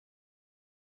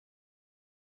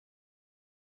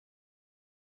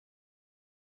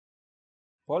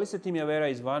Polycythemia vera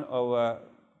is one of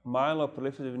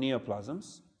myeloproliferative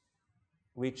neoplasms,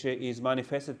 which is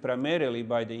manifested primarily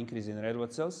by the increase in red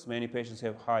blood cells. Many patients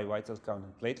have high white cell count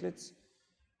and platelets.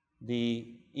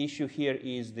 The issue here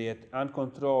is that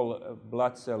uncontrolled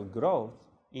blood cell growth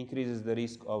increases the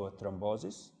risk of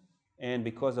thrombosis. And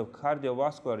because of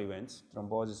cardiovascular events,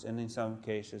 thrombosis, and in some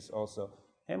cases also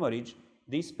hemorrhage,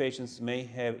 these patients may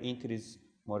have increased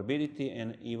morbidity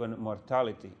and even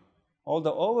mortality.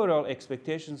 Although overall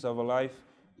expectations of life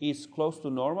is close to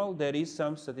normal, there is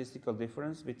some statistical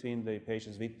difference between the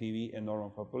patients with PV and normal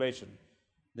population.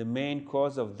 The main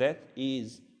cause of death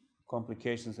is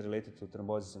complications related to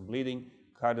thrombosis and bleeding,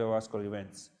 cardiovascular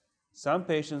events. Some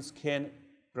patients can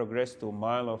progress to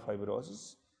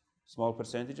myelofibrosis, small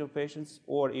percentage of patients,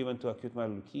 or even to acute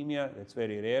myeloid leukemia. That's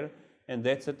very rare, and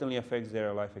that certainly affects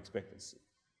their life expectancy.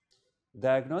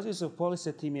 Diagnosis of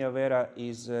polycythemia vera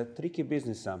is a tricky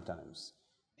business sometimes,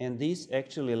 and this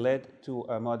actually led to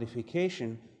a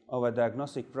modification of a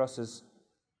diagnostic process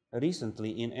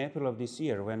recently in April of this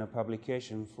year, when a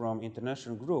publication from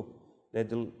international group that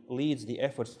leads the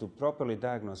efforts to properly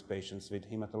diagnose patients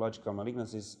with hematological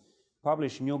malignancies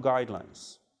published new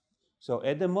guidelines. So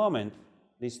at the moment,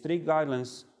 these three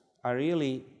guidelines are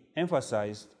really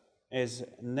emphasized as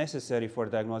necessary for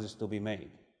diagnosis to be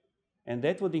made. And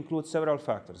that would include several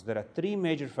factors. There are three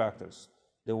major factors.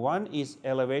 The one is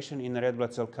elevation in red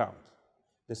blood cell count.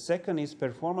 The second is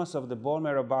performance of the bone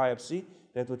marrow biopsy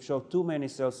that would show too many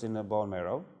cells in the bone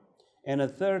marrow. And the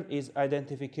third is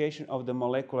identification of the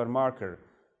molecular marker,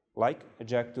 like a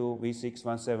JAK2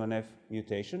 V617F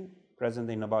mutation, present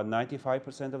in about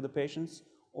 95% of the patients,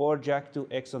 or JAK2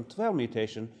 exon 12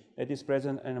 mutation that is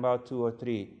present in about 2 or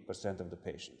 3% of the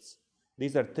patients.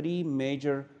 These are three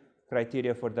major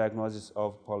criteria for diagnosis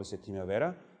of polycythemia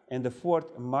vera. And the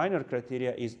fourth minor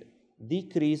criteria is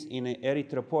decrease in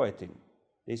erythropoietin.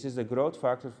 This is the growth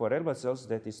factor for red blood cells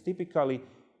that is typically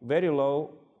very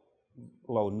low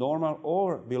normal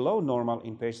or below normal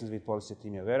in patients with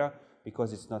polycythemia vera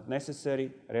because it's not necessary.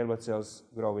 Red blood cells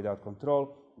grow without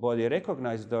control. Body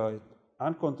recognizes the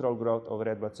uncontrolled growth of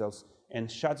red blood cells and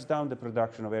shuts down the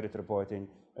production of erythropoietin,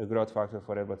 a growth factor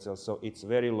for red blood cells, so it's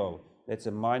very low. That's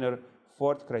a minor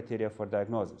fourth criteria for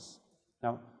diagnosis.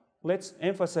 Now, let's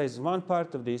emphasize one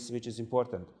part of this which is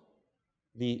important.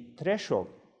 The threshold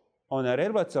on a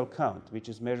red blood cell count, which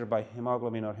is measured by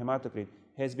hemoglobin or hematocrit,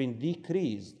 has been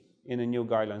decreased in the new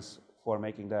guidelines for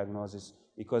making diagnosis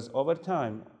because over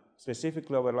time,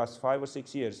 specifically over the last 5 or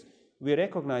 6 years, we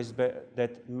recognize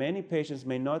that many patients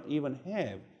may not even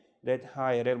have that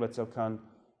high red blood cell count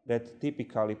that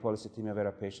typically polycythemia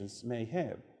vera patients may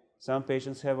have. Some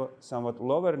patients have somewhat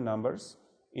lower numbers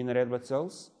in red blood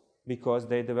cells because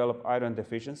they develop iron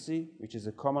deficiency, which is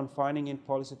a common finding in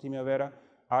polycythemia vera.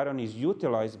 Iron is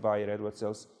utilized by red blood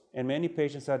cells, and many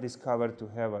patients are discovered to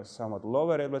have a somewhat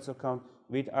lower red blood cell count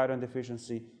with iron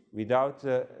deficiency, without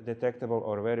detectable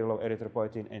or very low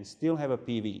erythropoietin, and still have a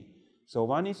PV. So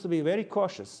one needs to be very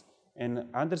cautious and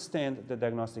understand the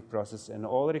diagnostic process and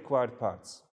all required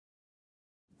parts.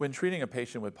 When treating a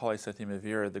patient with polycythemia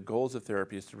vera, the goals of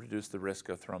therapy is to reduce the risk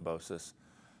of thrombosis,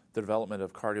 the development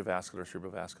of cardiovascular,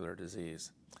 cerebrovascular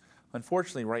disease.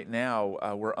 Unfortunately, right now,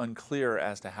 we're unclear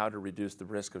as to how to reduce the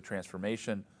risk of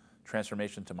transformation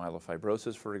to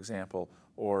myelofibrosis, for example,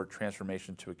 or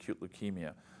transformation to acute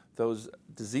leukemia. Those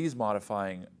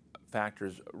disease-modifying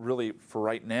factors really, for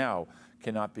right now,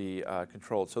 cannot be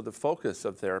controlled. So the focus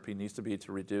of therapy needs to be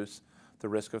to reduce the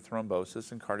risk of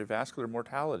thrombosis and cardiovascular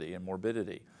mortality and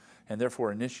morbidity. And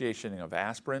therefore, initiation of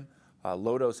aspirin,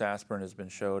 low-dose aspirin has been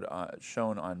shown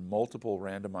on multiple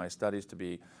randomized studies to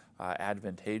be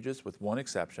advantageous, with one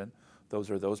exception.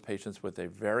 Those are those patients with a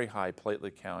very high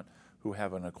platelet count who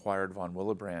have an acquired von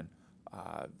Willebrand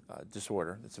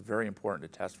disorder. It's very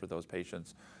important to test for those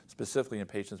patients, specifically in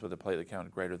patients with a platelet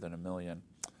count greater than 1 million.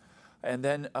 And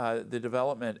then the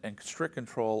development and strict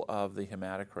control of the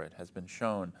hematocrit has been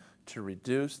shown to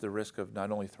reduce the risk of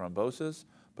not only thrombosis,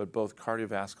 but both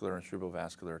cardiovascular and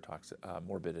cerebrovascular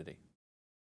morbidity.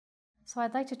 So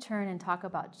I'd like to turn and talk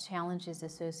about challenges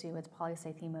associated with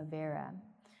polycythemia vera.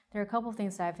 There are a couple of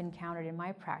things that I've encountered in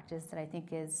my practice that I think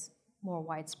is more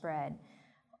widespread.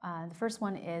 The first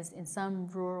one is in some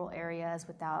rural areas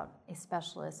without a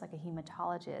specialist like a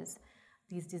hematologist,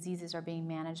 these diseases are being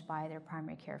managed by their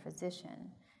primary care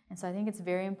physician. And so I think it's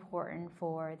very important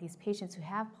for these patients who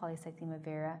have polycythemia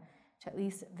vera to at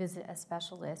least visit a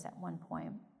specialist at one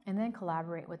point and then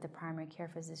collaborate with the primary care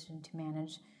physician to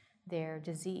manage their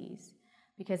disease.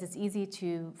 Because it's easy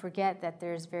to forget that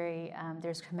there's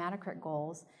hematocrit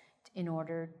goals in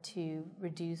order to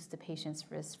reduce the patient's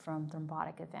risk from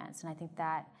thrombotic events. And I think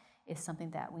that is something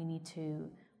that we need to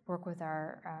work with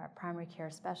our primary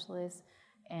care specialists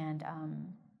and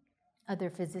other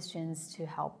physicians to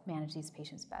help manage these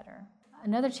patients better.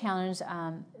 Another challenge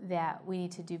that we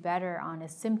need to do better on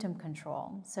is symptom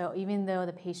control. So even though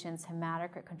the patient's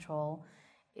hematocrit control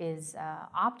is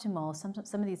optimal,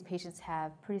 some of these patients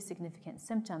have pretty significant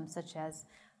symptoms such as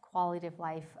quality of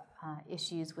life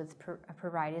issues with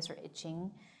pruritus or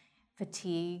itching,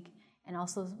 fatigue, and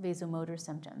also vasomotor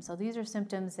symptoms. So these are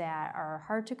symptoms that are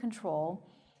hard to control.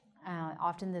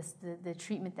 Often the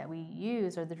treatment that we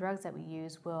use or the drugs that we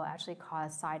use will actually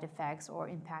cause side effects or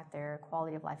impact their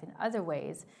quality of life in other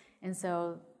ways. And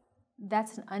so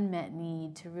that's an unmet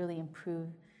need to really improve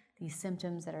these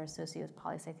symptoms that are associated with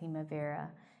polycythemia vera.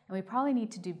 And we probably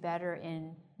need to do better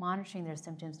in monitoring their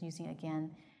symptoms using, again,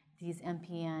 these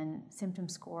MPN symptom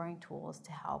scoring tools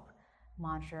to help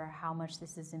monitor how much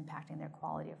this is impacting their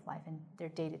quality of life and their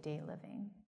day-to-day living.